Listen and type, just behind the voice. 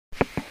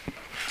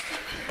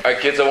All right,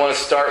 kids, I want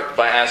to start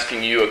by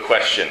asking you a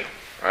question.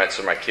 All right,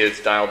 so my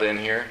kids dialed in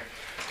here.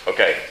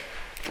 Okay,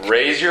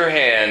 raise your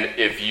hand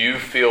if you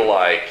feel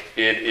like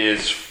it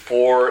is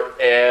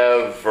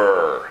forever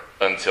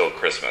until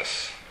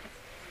Christmas.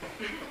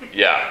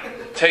 Yeah,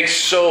 it takes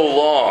so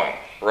long,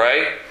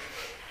 right?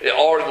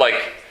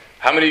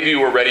 How many of you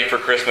were ready for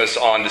Christmas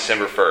on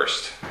December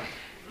 1st?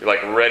 You're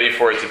like ready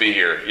for it to be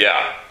here.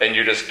 Yeah. And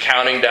you're just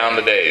counting down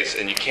the days.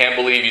 And you can't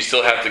believe you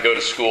still have to go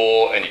to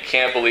school. And you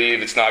can't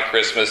believe it's not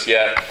Christmas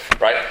yet.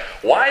 Right?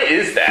 Why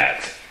is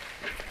that?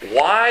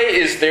 Why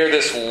is there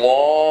this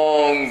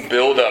long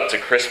build up to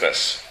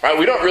Christmas? Right?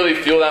 We don't really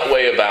feel that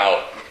way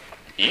about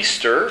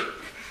Easter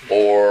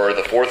or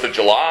the 4th of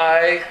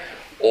July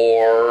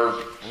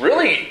or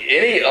really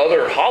any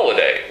other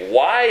holiday.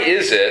 Why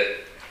is it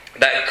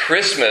that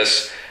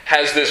Christmas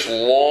has this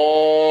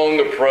long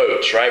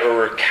approach, right, where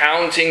we're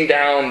counting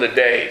down the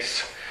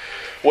days?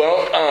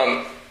 Well,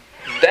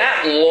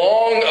 that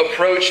long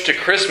approach to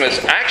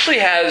Christmas actually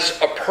has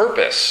a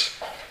purpose,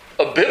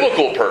 a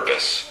biblical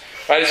purpose,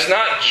 right? It's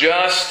not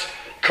just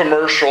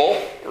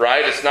commercial,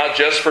 right? It's not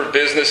just for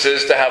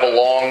businesses to have a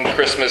long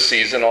Christmas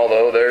season,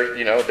 although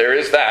there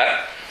is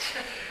that.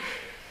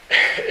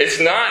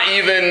 It's not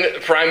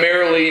even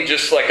primarily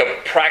just like a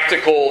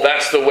practical,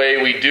 that's the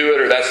way we do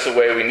it or that's the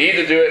way we need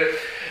to do it.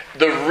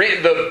 The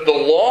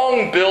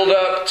long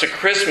build-up to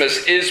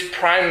Christmas is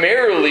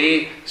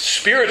primarily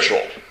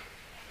spiritual.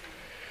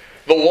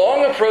 The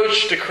long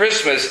approach to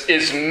Christmas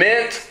is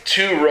meant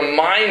to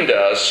remind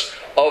us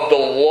of the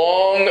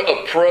long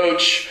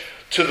approach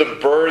to the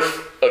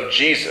birth of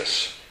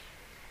Jesus.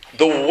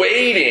 The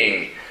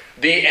waiting,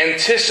 the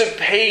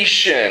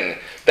anticipation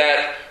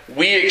that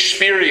we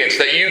experience,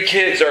 that you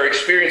kids are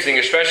experiencing,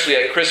 especially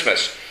at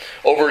Christmas,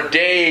 over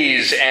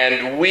days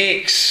and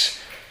weeks,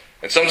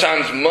 and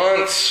sometimes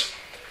months,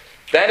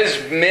 that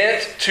is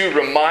meant to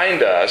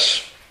remind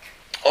us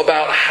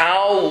about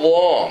how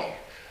long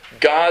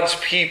God's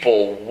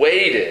people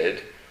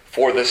waited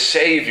for the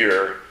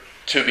Savior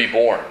to be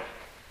born.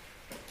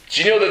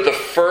 Do you know that the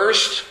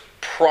first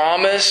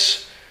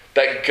promise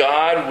that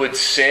God would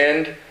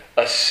send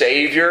a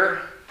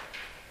Savior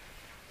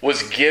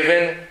was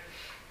given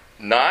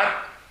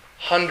not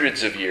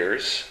hundreds of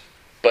years,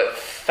 but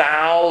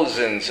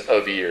thousands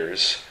of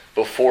years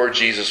before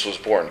Jesus was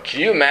born? Can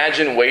you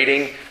imagine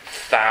waiting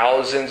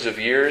thousands of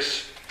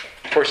years?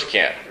 Of course you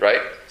can't, right?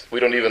 We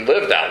don't even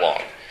live that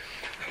long.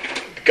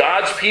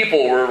 God's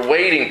people were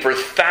waiting for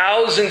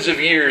thousands of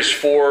years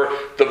for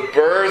the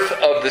birth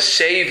of the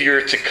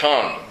Savior to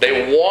come.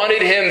 They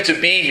wanted Him to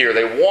be here.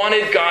 They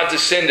wanted God to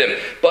send Him,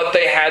 but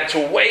they had to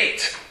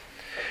wait.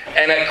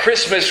 And at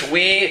Christmas,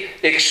 we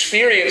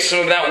experience some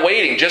of that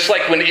waiting. Just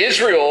like when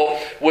Israel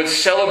would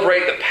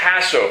celebrate the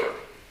Passover,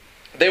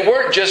 they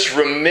weren't just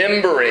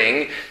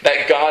remembering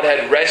that God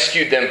had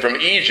rescued them from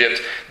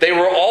Egypt. They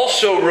were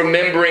also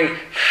remembering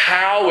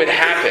how it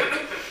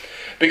happened.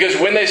 Because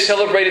when they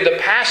celebrated the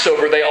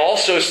Passover, they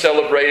also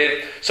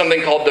celebrated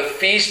something called the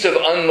Feast of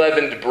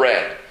Unleavened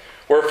Bread,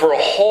 where for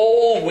a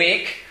whole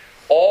week,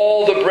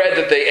 all the bread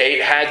that they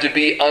ate had to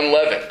be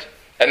unleavened.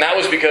 And that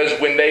was because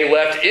when they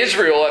left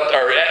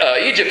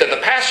Egypt at the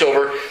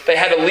Passover, they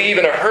had to leave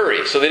in a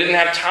hurry. So they didn't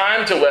have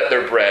time to let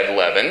their bread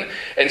leaven.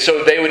 And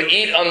so they would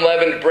eat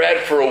unleavened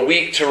bread for a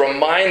week to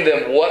remind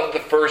them what the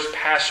first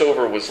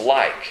Passover was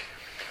like.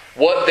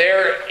 What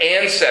their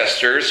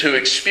ancestors who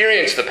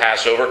experienced the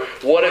Passover,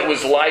 what it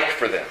was like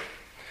for them.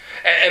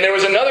 And there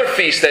was another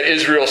feast that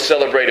Israel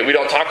celebrated, we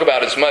don't talk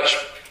about as much,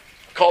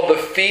 called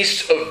the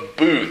Feast of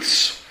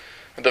Booths.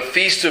 The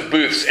Feast of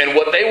Booths. And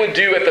what they would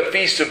do at the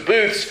Feast of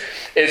Booths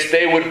is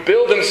they would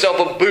build themselves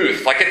a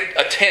booth, like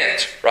a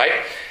tent, right?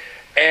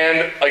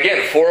 And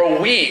again, for a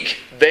week,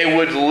 they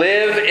would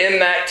live in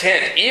that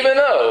tent, even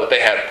though they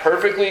had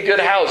perfectly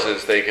good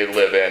houses they could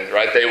live in,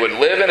 right? They would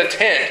live in a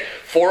tent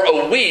for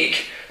a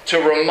week to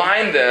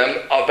remind them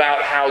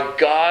about how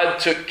God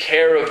took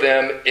care of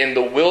them in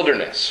the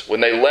wilderness. When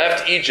they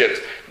left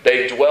Egypt,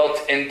 they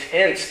dwelt in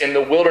tents in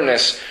the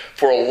wilderness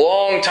for a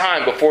long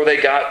time before they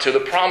got to the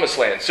Promised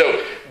Land.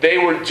 So they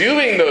were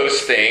doing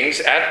those things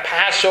at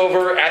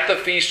Passover, at the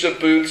Feast of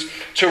Booths,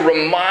 to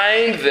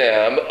remind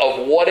them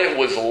of what it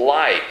was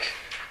like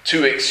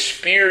to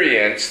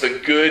experience the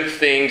good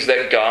things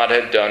that God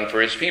had done for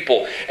His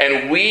people.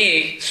 And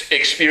we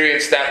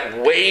experience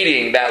that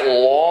waiting, that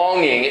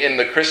longing in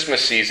the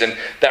Christmas season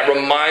that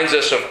reminds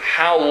us of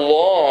how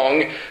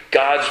long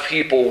God's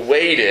people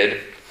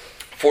waited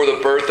for the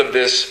birth of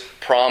this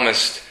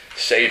promised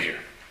Savior.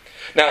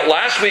 Now,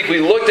 last week we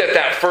looked at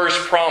that first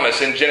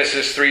promise in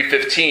Genesis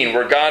 3:15,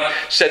 where God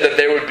said that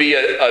there would be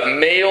a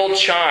male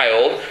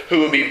child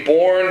who would be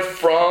born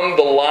from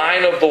the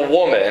line of the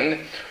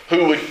woman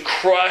who would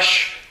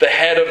crush the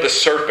head of the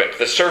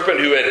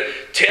serpent who had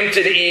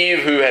tempted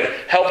Eve, who had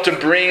helped to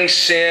bring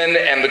sin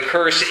and the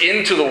curse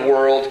into the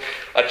world.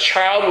 A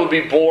child would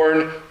be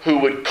born who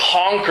would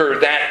conquer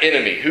that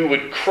enemy, who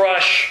would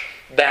crush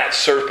that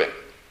serpent.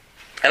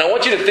 And I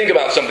want you to think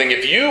about something.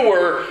 If you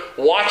were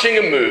watching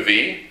a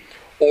movie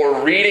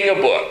or reading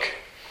a book,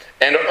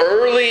 and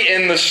early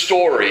in the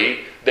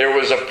story, there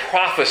was a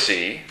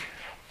prophecy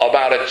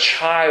about a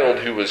child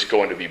who was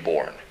going to be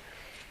born.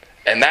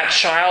 And that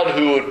child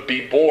who would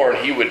be born,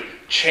 he would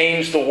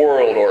change the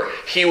world, or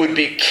he would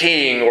be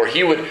king, or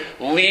he would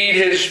lead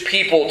his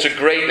people to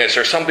greatness,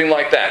 or something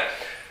like that.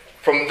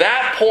 From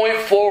that point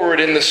forward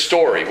in the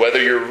story,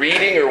 whether you're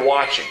reading or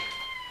watching,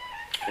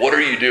 what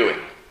are you doing?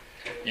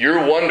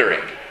 You're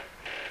wondering,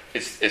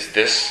 is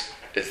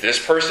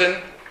this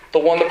person the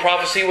one the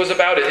prophecy was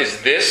about?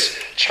 Is this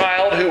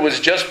child who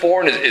was just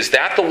born, is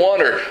that the one?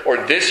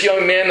 Or this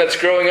young man that's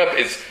growing up,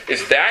 is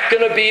that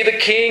going to be the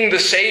king, the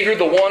savior,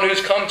 the one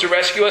who's come to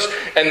rescue us?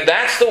 And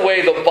that's the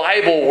way the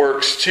Bible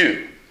works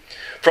too.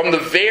 From the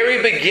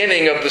very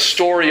beginning of the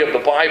story of the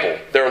Bible,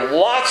 there are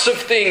lots of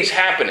things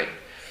happening.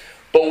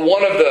 But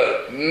one of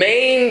the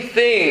main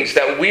things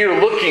that we're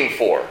looking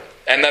for,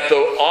 and that the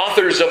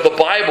authors of the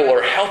Bible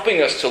are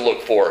helping us to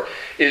look for,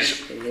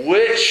 is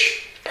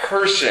which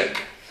person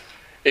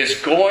is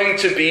going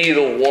to be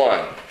the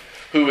one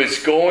who is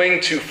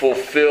going to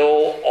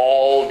fulfill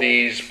all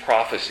these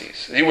prophecies.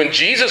 See, when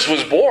Jesus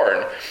was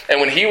born,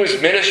 and when he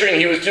was ministering,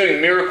 he was doing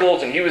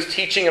miracles, and he was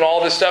teaching and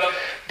all this stuff,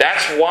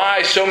 that's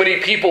why so many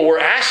people were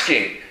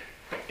asking,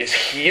 is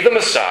he the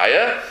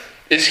Messiah?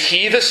 Is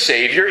he the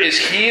Savior? Is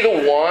he the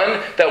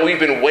one that we've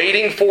been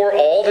waiting for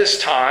all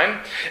this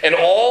time? And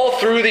all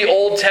through the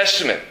Old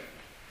Testament,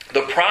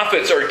 the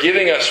prophets are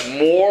giving us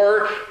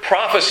more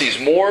prophecies,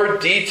 more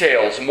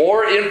details,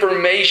 more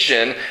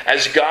information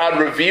as God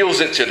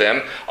reveals it to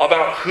them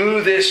about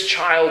who this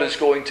child is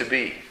going to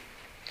be.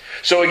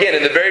 So again,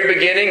 in the very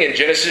beginning, in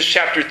Genesis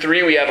chapter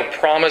 3, we have a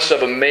promise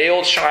of a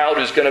male child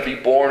who's going to be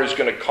born, who's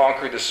going to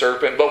conquer the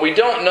serpent. But we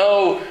don't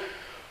know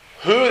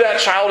who that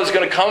child is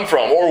going to come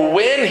from or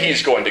when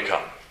he's going to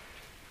come.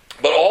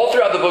 But all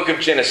throughout the book of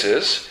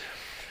Genesis,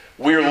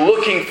 we're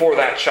looking for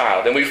that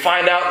child. And we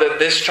find out that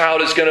this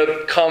child is going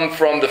to come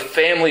from the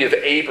family of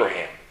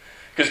Abraham.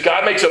 Because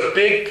God makes a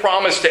big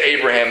promise to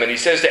Abraham. And he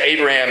says to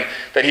Abraham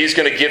that he's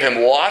going to give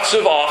him lots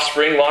of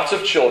offspring, lots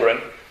of children.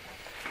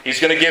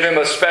 He's going to give him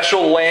a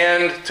special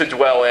land to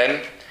dwell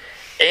in.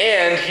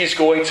 And he's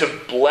going to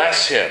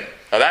bless him.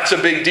 Now that's a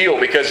big deal,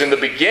 because in the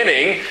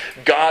beginning,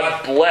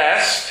 God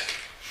blessed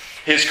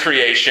his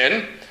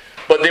creation.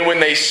 But then when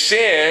they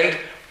sinned,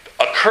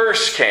 a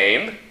curse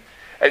came.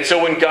 And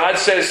so when God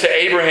says to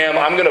Abraham,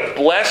 I'm going to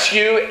bless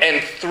you,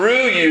 and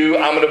through you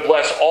I'm going to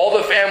bless all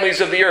the families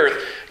of the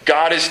earth,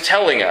 God is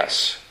telling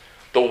us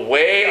the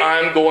way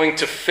I'm going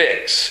to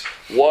fix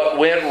what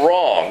went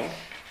wrong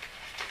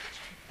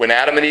when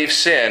Adam and Eve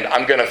sinned,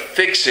 I'm going to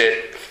fix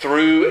it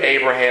through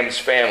Abraham's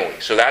family.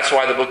 So that's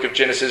why the book of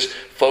Genesis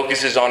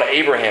focuses on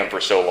Abraham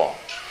for so long.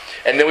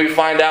 And then we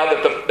find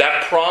out that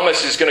that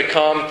promise is going to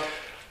come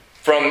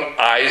from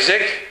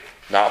Isaac,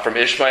 not from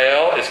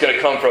Ishmael. It's going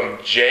to come from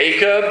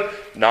Jacob,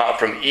 not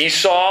from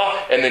Esau.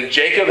 And then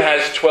Jacob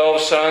has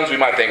 12 sons. We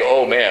might think,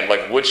 oh man,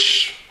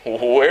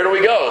 where do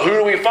we go? Who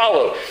do we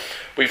follow?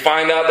 We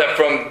find out that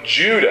from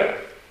Judah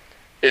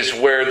is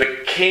where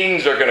the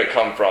kings are going to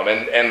come from.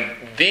 And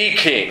the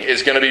king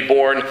is going to be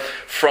born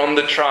from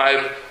the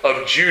tribe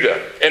of Judah.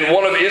 And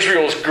one of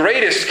Israel's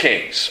greatest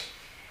kings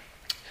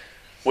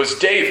was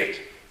David.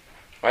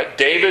 Right?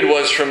 David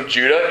was from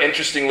Judah.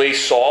 Interestingly,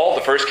 Saul,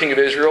 the first king of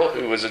Israel,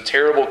 who was a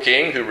terrible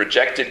king who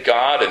rejected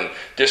God and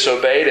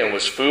disobeyed and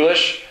was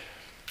foolish,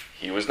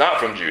 he was not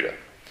from Judah.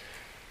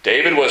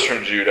 David was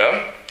from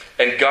Judah,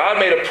 and God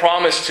made a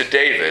promise to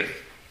David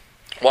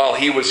while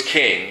he was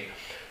king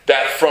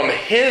that from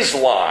his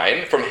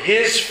line, from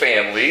his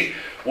family,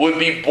 would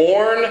be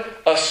born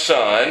a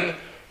son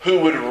who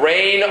would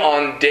reign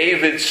on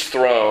David's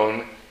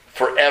throne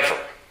forever.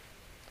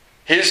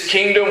 His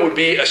kingdom would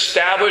be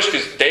established,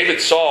 because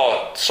David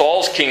saw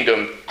Saul's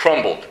kingdom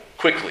crumbled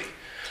quickly.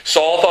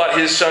 Saul thought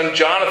his son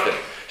Jonathan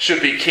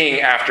should be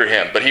king after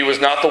him, but he was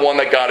not the one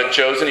that God had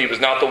chosen. He was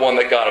not the one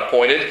that God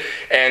appointed.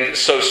 And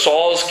so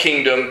Saul's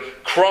kingdom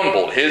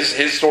crumbled.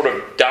 His sort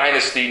of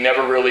dynasty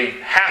never really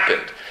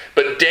happened.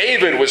 But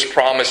David was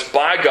promised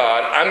by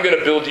God, I'm going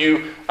to build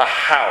you a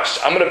house.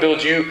 I'm going to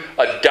build you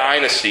a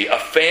dynasty, a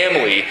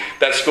family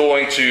that's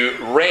going to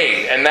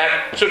reign. And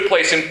that took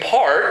place in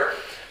part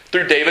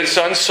through David's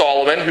son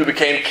Solomon, who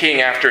became king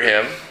after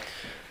him.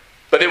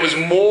 But it was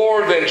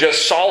more than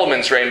just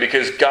Solomon's reign,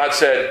 because God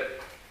said,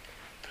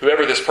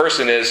 whoever this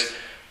person is,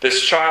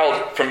 this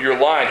child from your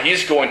line,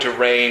 he's going to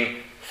reign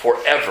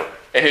forever.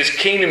 And his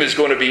kingdom is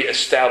going to be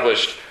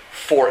established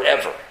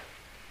forever.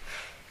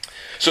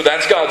 So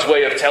that's God's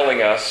way of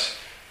telling us,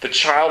 the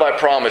child I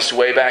promised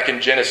way back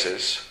in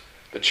Genesis,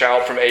 the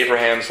child from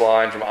Abraham's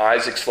line, from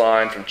Isaac's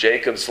line, from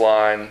Jacob's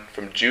line,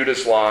 from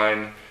Judah's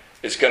line,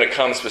 is going to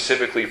come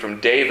specifically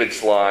from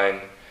David's line,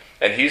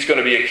 and he's going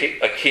to be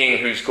a king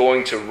who's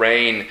going to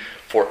reign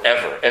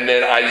forever. And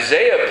then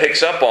Isaiah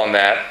picks up on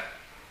that.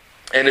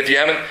 And if you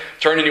haven't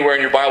turned anywhere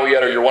in your Bible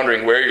yet, or you're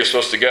wondering where you're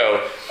supposed to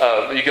go,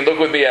 you can look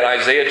with me at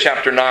Isaiah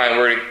chapter 9.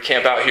 We're going to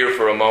camp out here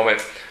for a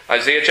moment.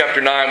 Isaiah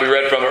chapter 9, we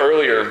read from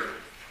earlier.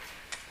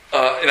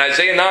 In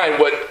Isaiah 9,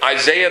 what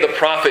Isaiah the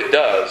prophet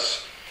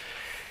does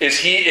is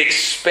he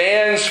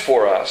expands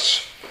for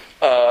us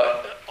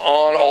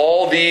on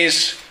all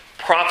these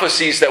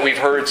prophecies that we've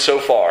heard so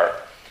far,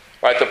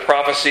 right? The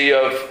prophecy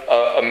of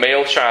a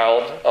male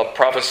child, a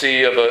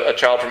prophecy of a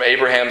child from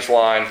Abraham's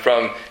line,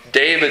 from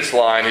David's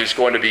line who's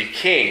going to be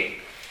king.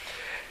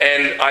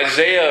 And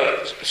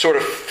Isaiah sort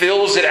of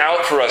fills it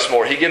out for us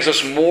more. He gives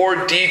us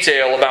more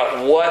detail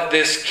about what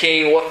this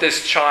king, what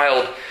this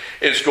child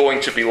is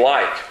going to be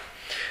like.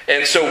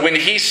 And so when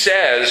he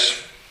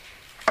says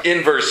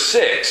in verse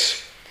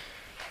 6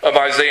 of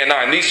Isaiah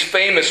 9, these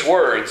famous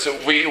words,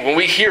 when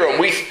we hear them,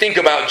 we think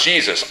about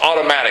Jesus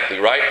automatically,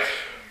 right?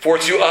 For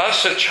to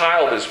us a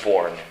child is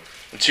born,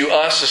 and to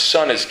us a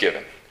son is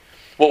given.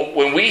 Well,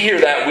 when we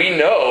hear that, we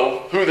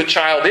know who the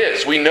child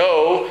is. We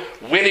know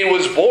when he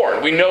was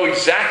born. We know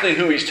exactly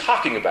who he's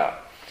talking about.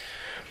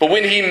 But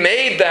when he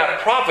made that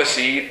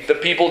prophecy, the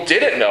people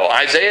didn't know.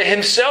 Isaiah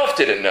himself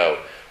didn't know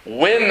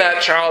when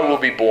that child will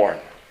be born,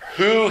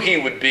 who he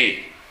would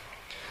be.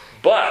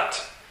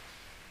 But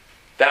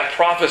that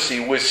prophecy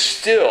was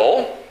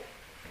still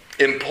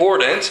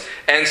important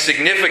and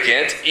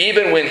significant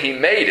even when he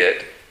made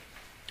it,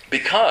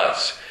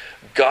 because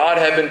God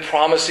had been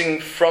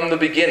promising from the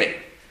beginning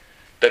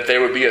that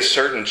there would be a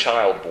certain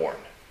child born,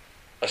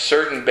 a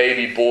certain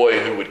baby boy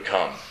who would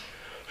come,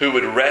 who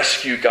would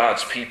rescue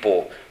God's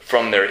people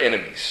from their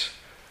enemies.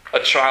 A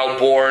child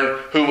born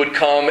who would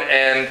come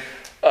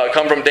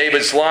from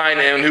David's line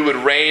and who would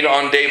reign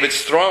on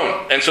David's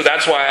throne. And so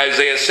that's why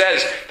Isaiah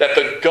says that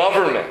the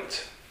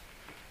government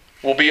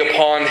will be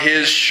upon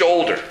his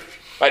shoulder.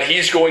 Right?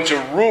 He's going to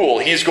rule.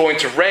 He's going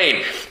to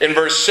reign. In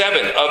verse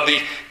 7, of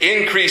the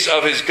increase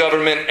of his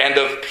government and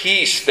of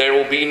peace there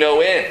will be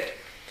no end.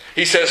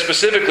 He says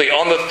specifically,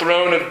 on the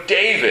throne of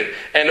David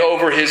and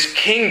over his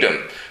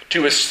kingdom,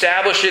 to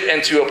establish it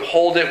and to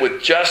uphold it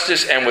with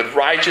justice and with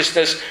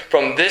righteousness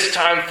from this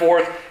time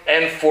forth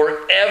and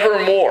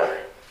forevermore.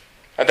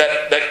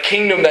 That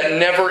kingdom that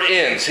never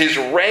ends. His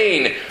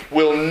reign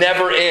will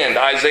never end.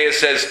 Isaiah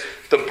says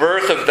the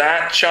birth of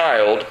that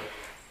child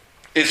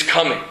is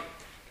coming.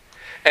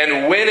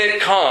 And when it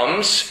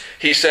comes,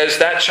 he says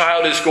that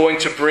child is going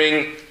to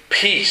bring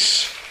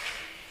peace.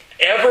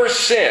 Ever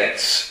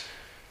since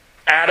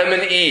Adam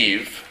and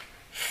Eve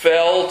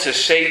fell to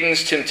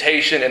Satan's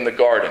temptation in the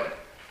garden,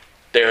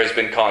 there has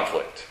been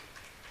conflict.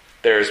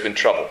 There has been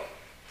trouble.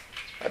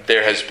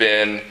 There has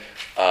been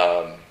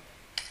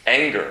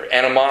anger,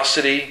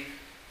 animosity,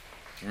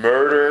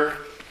 murder.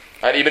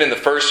 Right? Even in the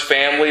first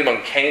family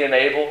among Cain and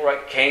Abel,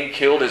 right? Cain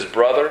killed his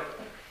brother.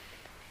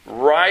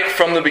 Right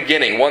from the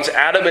beginning, once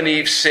Adam and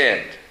Eve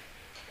sinned,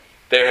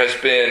 there has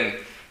been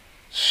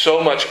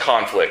so much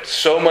conflict,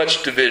 so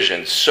much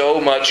division, so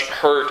much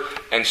hurt,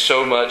 and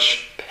so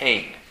much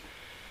pain.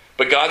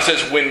 But God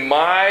says, when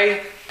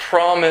my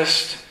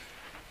promised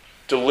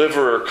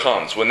deliverer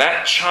comes, when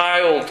that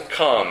child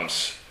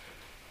comes,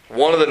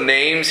 one of the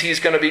names he's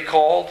going to be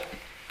called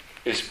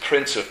is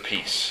Prince of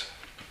Peace.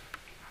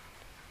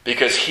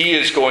 Because he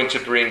is going to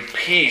bring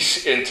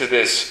peace into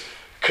this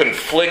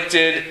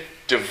conflicted,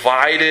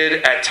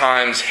 divided, at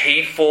times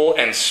hateful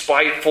and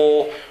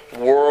spiteful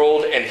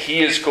world, and he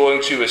is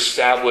going to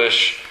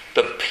establish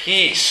the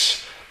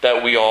peace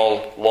that we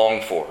all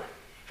long for.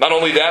 Not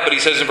only that, but he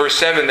says in verse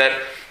 7 that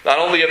not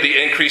only of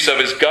the increase of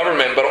his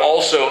government, but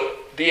also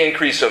the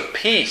increase of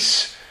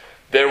peace,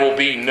 there will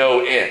be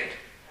no end.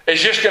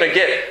 It's just going to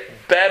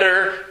get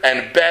better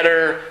and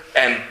better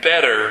and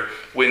better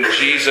when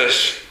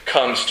Jesus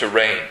comes to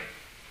reign.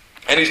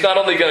 And he's not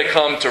only going to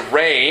come to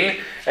reign,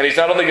 and he's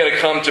not only going to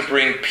come to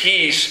bring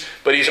peace,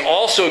 but he's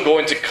also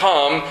going to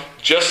come,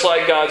 just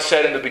like God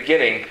said in the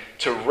beginning,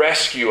 to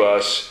rescue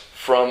us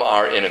from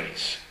our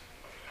enemies.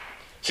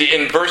 See,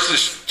 in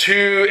verses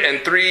 2 and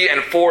 3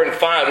 and 4 and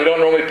 5, we don't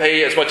normally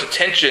pay as much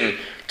attention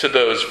to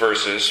those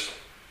verses.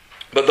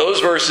 But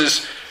those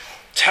verses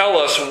tell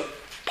us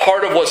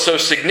part of what's so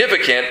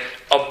significant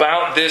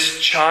about this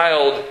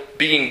child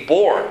being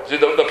born.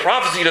 The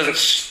prophecy doesn't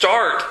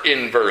start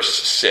in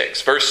verse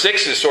 6. Verse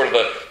 6 is sort of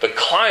the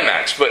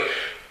climax, but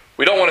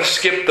we don't want to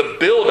skip the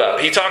build-up.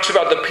 He talks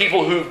about the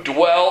people who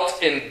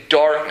dwelt in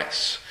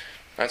darkness.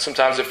 Right?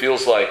 Sometimes it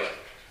feels like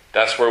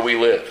that's where we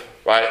live,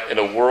 right? In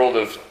a world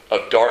of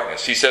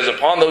darkness. He says,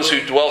 upon those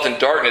who dwelt in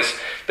darkness,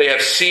 they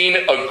have seen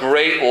a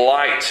great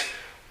light.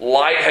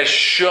 Light has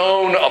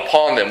shone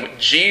upon them.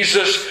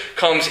 Jesus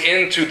comes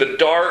into the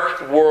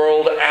dark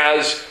world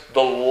as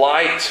the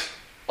light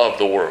of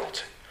the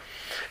world.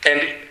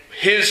 And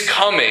his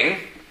coming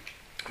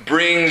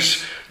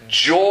brings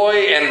joy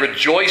and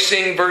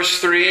rejoicing. Verse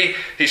 3,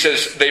 he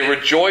says, they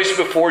rejoice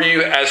before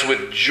you as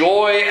with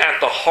joy at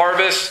the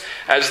harvest,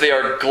 as they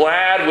are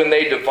glad when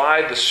they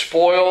divide the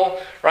spoil.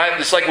 Right?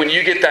 It's like when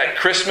you get that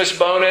Christmas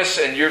bonus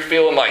and you're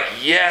feeling like,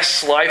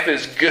 yes, life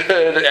is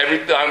good.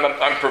 Everything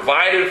I'm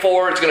provided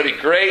for. It's going to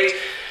be great.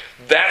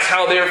 That's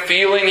how they're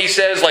feeling, he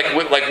says. Like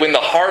when the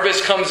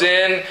harvest comes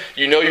in,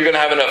 you know you're going to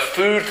have enough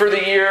food for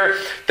the year.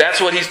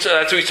 That's what he's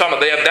talking about.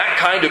 They have that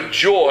kind of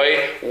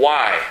joy.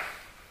 Why?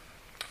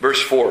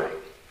 Verse 4.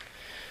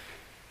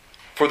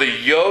 For the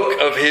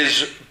yoke of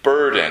his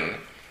burden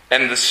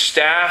and the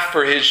staff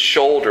for his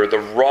shoulder, the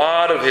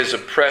rod of his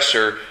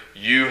oppressor,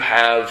 you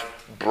have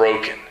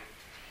broken.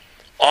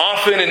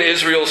 Often in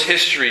Israel's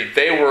history,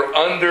 they were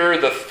under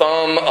the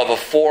thumb of a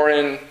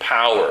foreign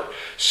power.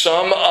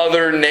 Some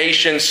other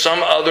nation, some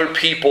other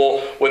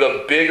people with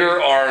a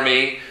bigger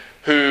army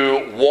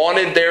who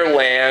wanted their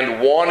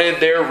land, wanted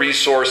their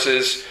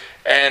resources,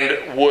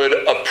 and would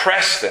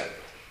oppress them.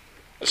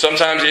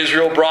 Sometimes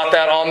Israel brought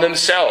that on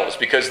themselves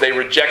because they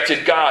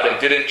rejected God and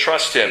didn't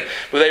trust Him.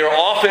 But they were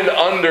often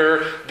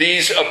under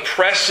these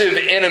oppressive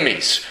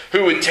enemies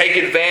who would take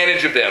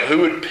advantage of them, who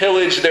would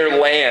pillage their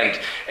land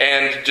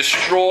and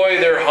destroy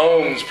their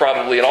homes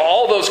probably, and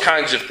all those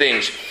kinds of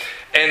things.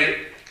 And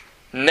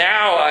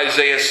now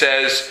Isaiah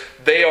says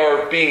they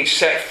are being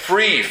set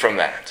free from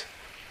that.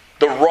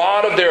 The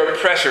rod of their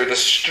oppressor, the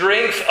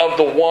strength of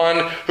the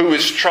one who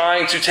is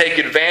trying to take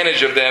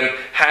advantage of them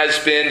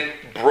has been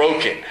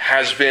broken,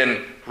 has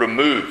been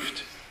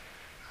removed.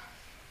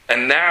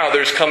 And now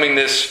there's coming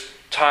this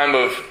time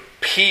of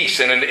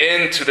peace and an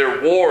end to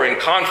their war and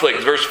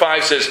conflict. Verse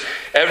 5 says,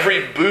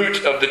 every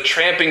boot of the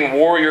tramping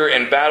warrior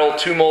in battle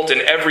tumult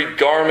and every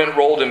garment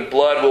rolled in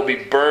blood will be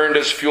burned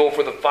as fuel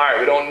for the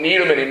fire. We don't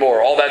need them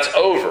anymore. All that's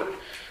over.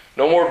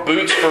 No more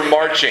boots for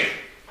marching.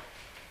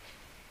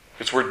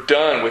 Because we're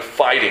done with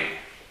fighting.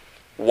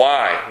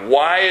 Why?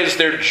 Why is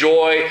there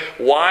joy?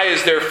 Why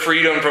is there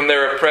freedom from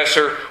their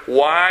oppressor?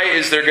 Why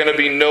is there going to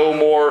be no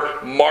more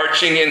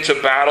marching into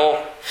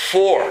battle?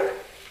 For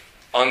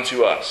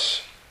unto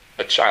us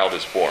a child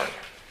is born.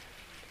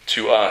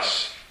 To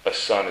us a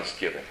son is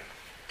given.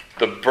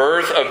 The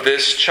birth of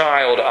this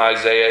child,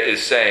 Isaiah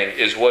is saying,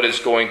 is what is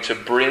going to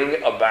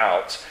bring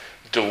about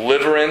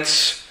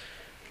deliverance,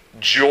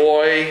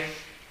 joy,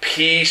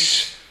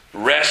 peace,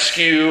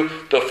 rescue,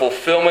 the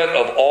fulfillment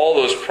of all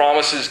those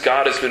promises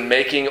God has been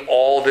making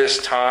all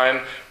this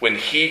time. When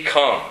He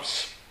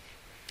comes,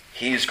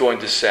 He's going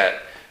to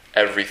set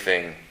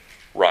everything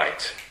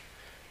right.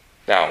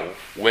 Now,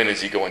 when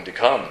is He going to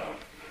come?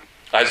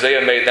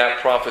 Isaiah made that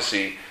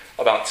prophecy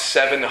about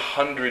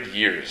 700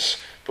 years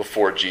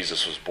before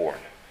Jesus was born.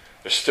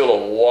 There's still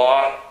a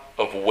lot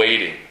of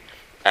waiting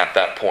at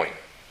that point.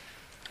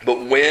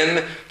 But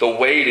when the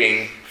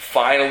waiting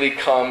finally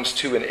comes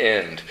to an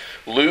end,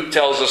 Luke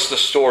tells us the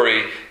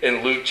story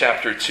in Luke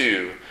chapter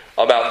 2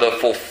 about the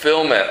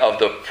fulfillment of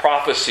the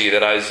prophecy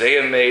that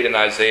Isaiah made in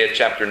Isaiah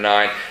chapter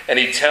 9. And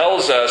he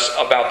tells us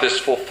about this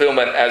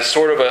fulfillment as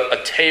sort of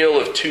a tale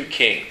of two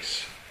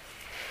kings.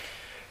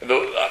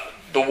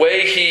 The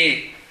way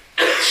he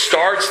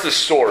starts the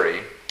story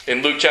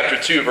in Luke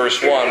chapter 2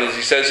 verse 1 is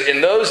he says,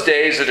 in those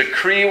days a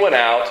decree went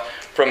out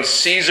from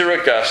Caesar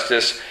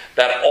Augustus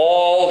that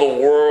all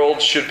the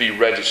world should be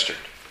registered.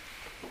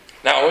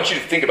 Now, I want you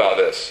to think about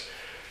this.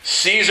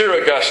 Caesar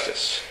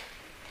Augustus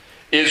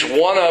is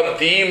one of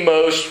the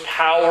most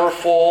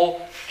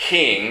powerful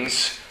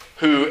kings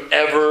who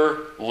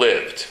ever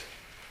lived.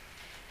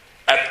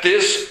 At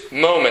this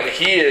moment,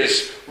 he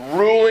is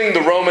ruling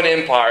the Roman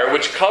Empire,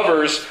 which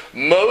covers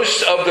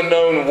most of the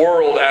known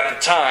world at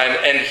the time,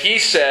 and he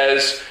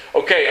says,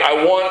 okay,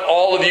 I want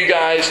all of you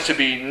guys to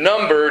be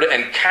numbered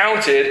and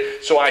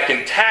counted so I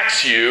can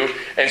tax you,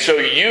 and so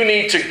you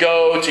need to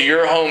go to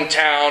your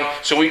hometown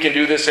so we can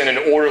do this in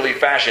an orderly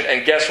fashion.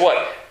 And guess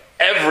what?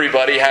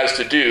 Everybody has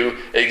to do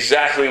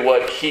exactly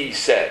what he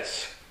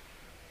says.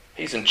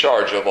 He's in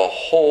charge of a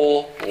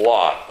whole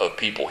lot of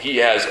people. He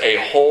has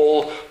a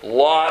whole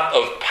lot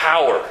of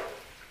power.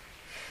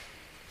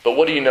 But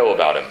what do you know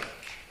about him?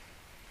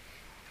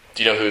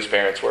 Do you know who his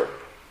parents were?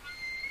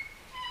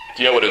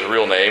 Do you know what his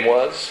real name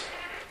was?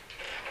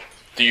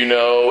 Do you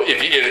know,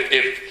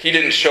 if he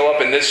didn't show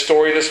up in this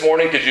story this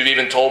morning, could you have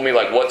even told me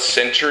like what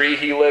century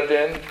he lived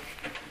in?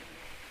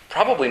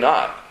 Probably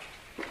not.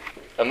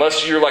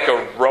 Unless you're like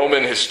a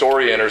Roman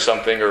historian or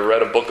something, or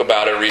read a book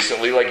about it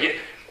recently. Like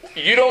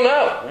you don't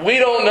know. We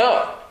don't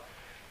know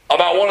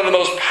about one of the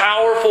most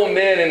powerful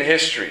men in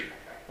history.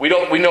 We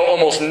know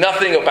almost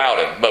nothing about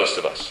him, most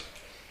of us.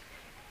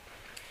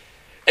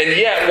 And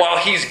yet, while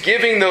he's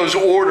giving those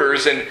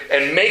orders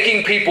and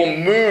making people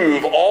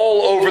move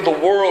all over the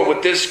world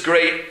with this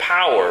great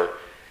power,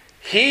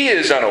 he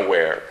is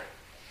unaware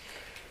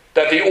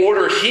that the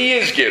order he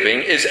is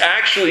giving is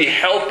actually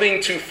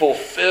helping to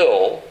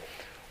fulfill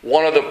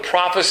one of the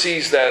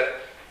prophecies that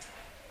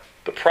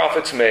the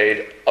prophets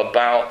made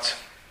about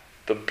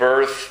the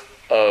birth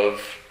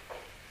of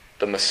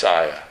the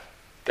Messiah,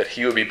 that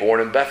he would be born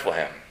in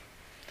Bethlehem.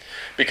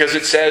 Because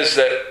it says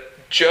that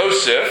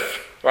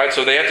Joseph, right,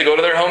 so they have to go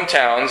to their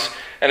hometowns,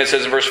 and it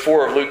says in verse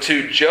 4 of Luke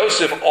 2,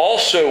 Joseph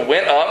also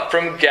went up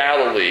from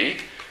Galilee,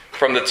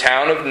 from the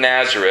town of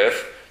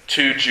Nazareth,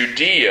 to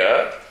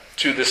Judea,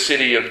 to the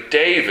city of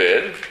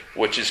David,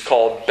 which is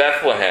called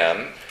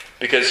Bethlehem,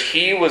 because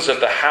he was of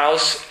the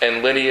house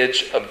and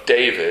lineage of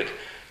David,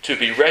 to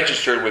be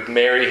registered with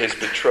Mary, his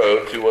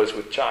betrothed, who was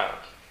with child.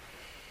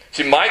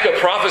 See, Micah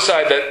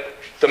prophesied that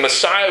the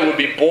Messiah would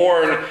be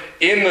born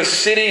in the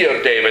city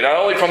of David, not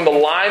only from the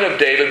line of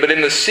David, but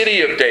in the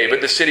city of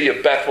David, the city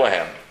of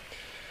Bethlehem.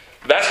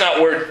 But that's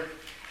not where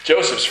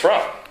Joseph's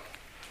from.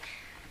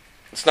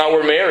 It's not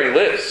where Mary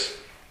lives.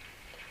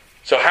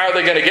 So how are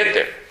they going to get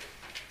there?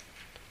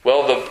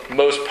 Well, the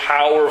most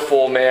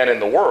powerful man in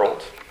the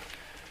world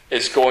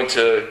is going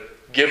to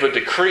give a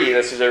decree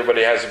that says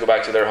everybody has to go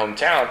back to their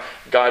hometown.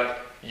 God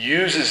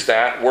uses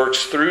that,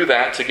 works through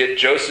that to get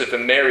Joseph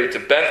and Mary to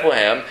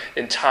Bethlehem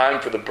in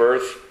time for the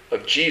birth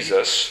of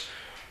Jesus,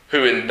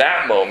 who in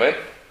that moment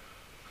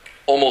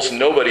almost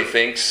nobody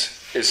thinks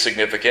is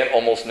significant,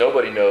 almost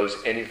nobody knows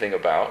anything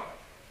about.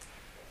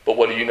 But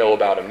what do you know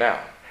about him now?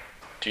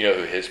 Do you know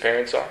who his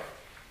parents are?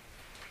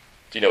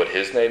 Do you know what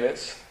his name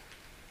is?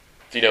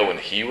 Do you know when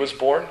he was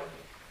born?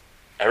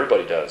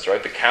 Everybody does,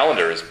 right? The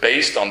calendar is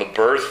based on the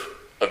birth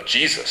of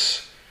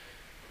Jesus.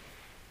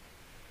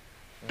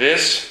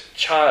 This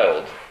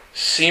child,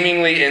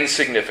 seemingly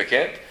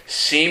insignificant,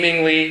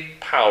 seemingly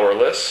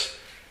powerless,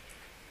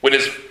 when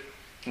his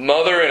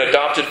mother and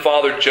adopted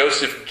father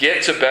Joseph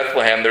get to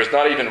Bethlehem, there's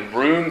not even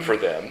room for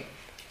them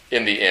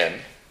in the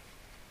inn.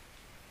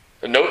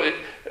 No,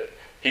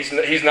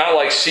 he's not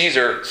like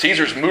Caesar.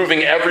 Caesar's moving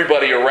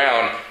everybody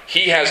around.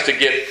 He has to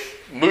get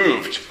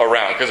moved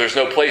around because there's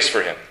no place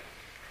for him.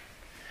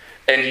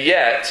 And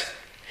yet,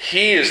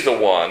 he is the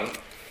one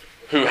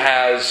who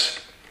has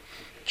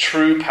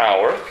true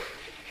power.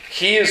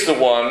 He is the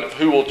one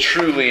who will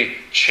truly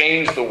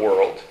change the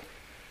world.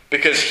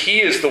 Because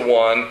he is the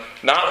one,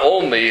 not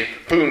only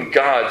whom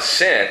God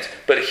sent,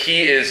 but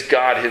he is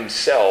God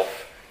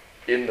himself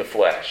in the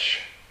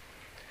flesh.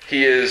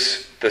 He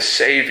is the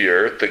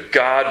Savior, the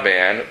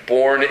God-man,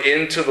 born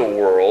into the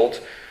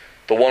world,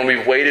 the one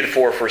we've waited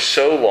for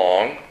so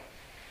long.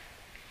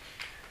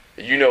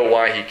 You know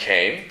why he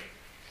came.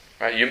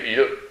 Right?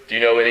 Do you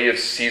know any of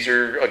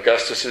Caesar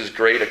Augustus's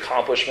great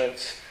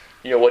accomplishments?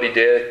 You know what he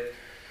did,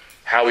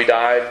 how he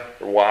died,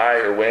 or why,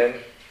 or when?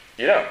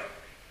 You know.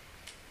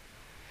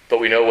 But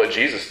we know what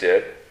Jesus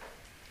did.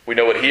 We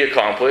know what he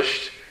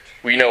accomplished.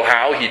 We know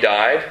how he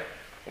died.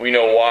 We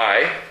know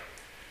why.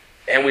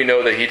 And we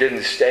know that he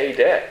didn't stay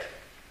dead.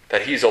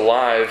 That he's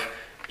alive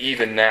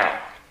even now.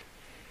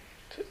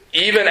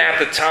 Even at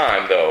the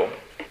time, though,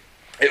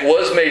 it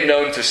was made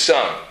known to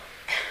some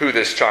who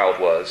this child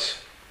was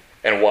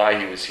and why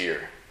he was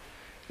here.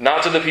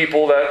 Not to the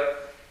people that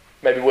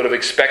maybe would have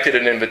expected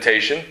an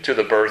invitation to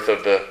the birth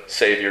of the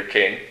Savior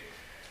King,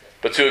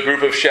 but to a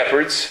group of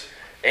shepherds.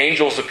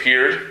 Angels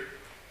appeared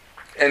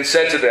and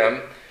said to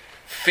them,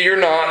 "Fear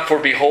not, for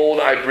behold,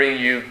 I bring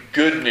you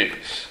good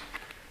news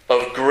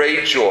of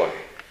great joy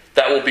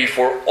that will be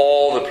for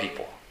all the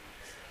people.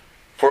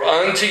 For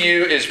unto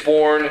you is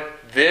born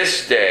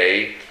this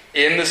day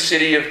in the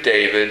city of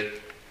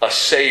David a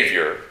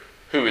Savior,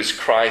 who is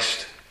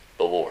Christ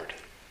the Lord."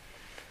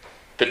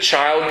 The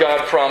child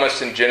God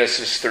promised in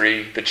Genesis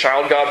 3, the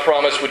child God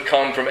promised would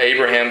come from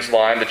Abraham's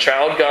line, the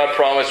child God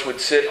promised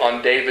would sit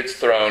on David's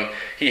throne,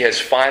 he has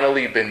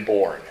finally been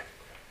born,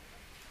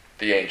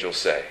 the angels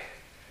say.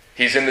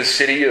 He's in the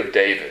city of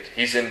David.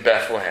 He's in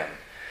Bethlehem.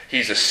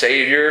 He's a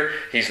Savior.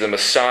 He's the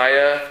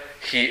Messiah.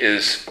 He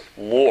is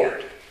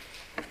Lord.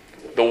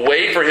 The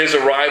wait for his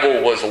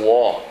arrival was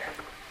long,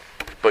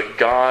 but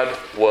God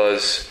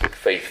was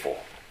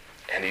faithful,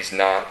 and he's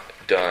not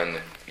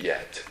done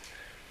yet.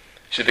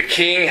 So the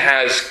King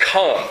has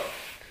come.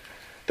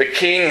 The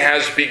King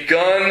has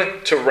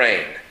begun to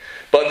reign.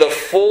 But the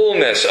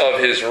fullness of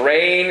his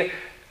reign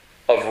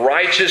of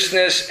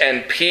righteousness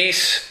and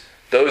peace,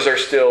 those are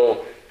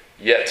still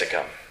yet to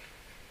come.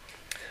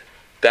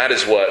 That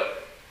is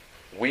what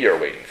we are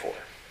waiting for.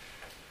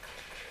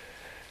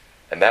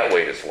 And that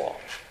wait is long.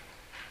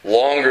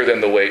 Longer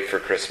than the wait for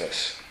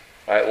Christmas.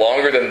 Right?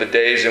 Longer than the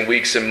days and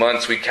weeks and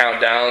months we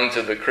count down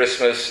to the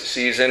Christmas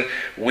season.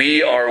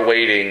 We are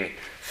waiting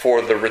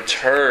for the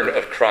return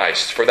of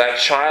Christ, for that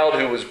child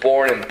who was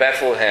born in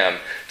Bethlehem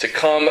to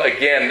come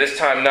again, this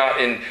time not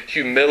in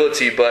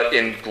humility but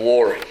in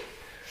glory.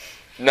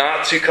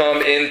 Not to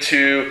come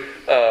into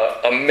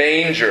a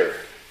manger,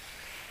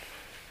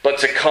 but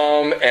to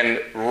come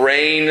and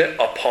reign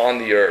upon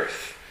the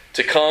earth,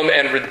 to come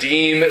and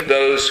redeem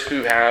those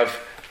who have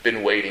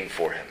been waiting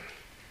for him.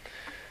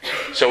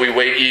 So we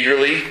wait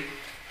eagerly,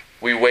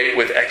 we wait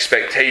with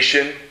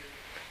expectation,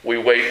 we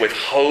wait with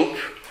hope,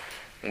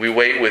 we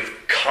wait with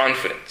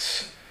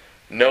confidence,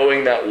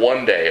 knowing that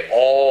one day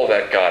all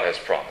that God has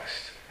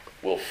promised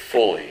will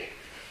fully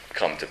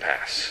come to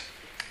pass.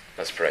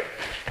 Let's pray.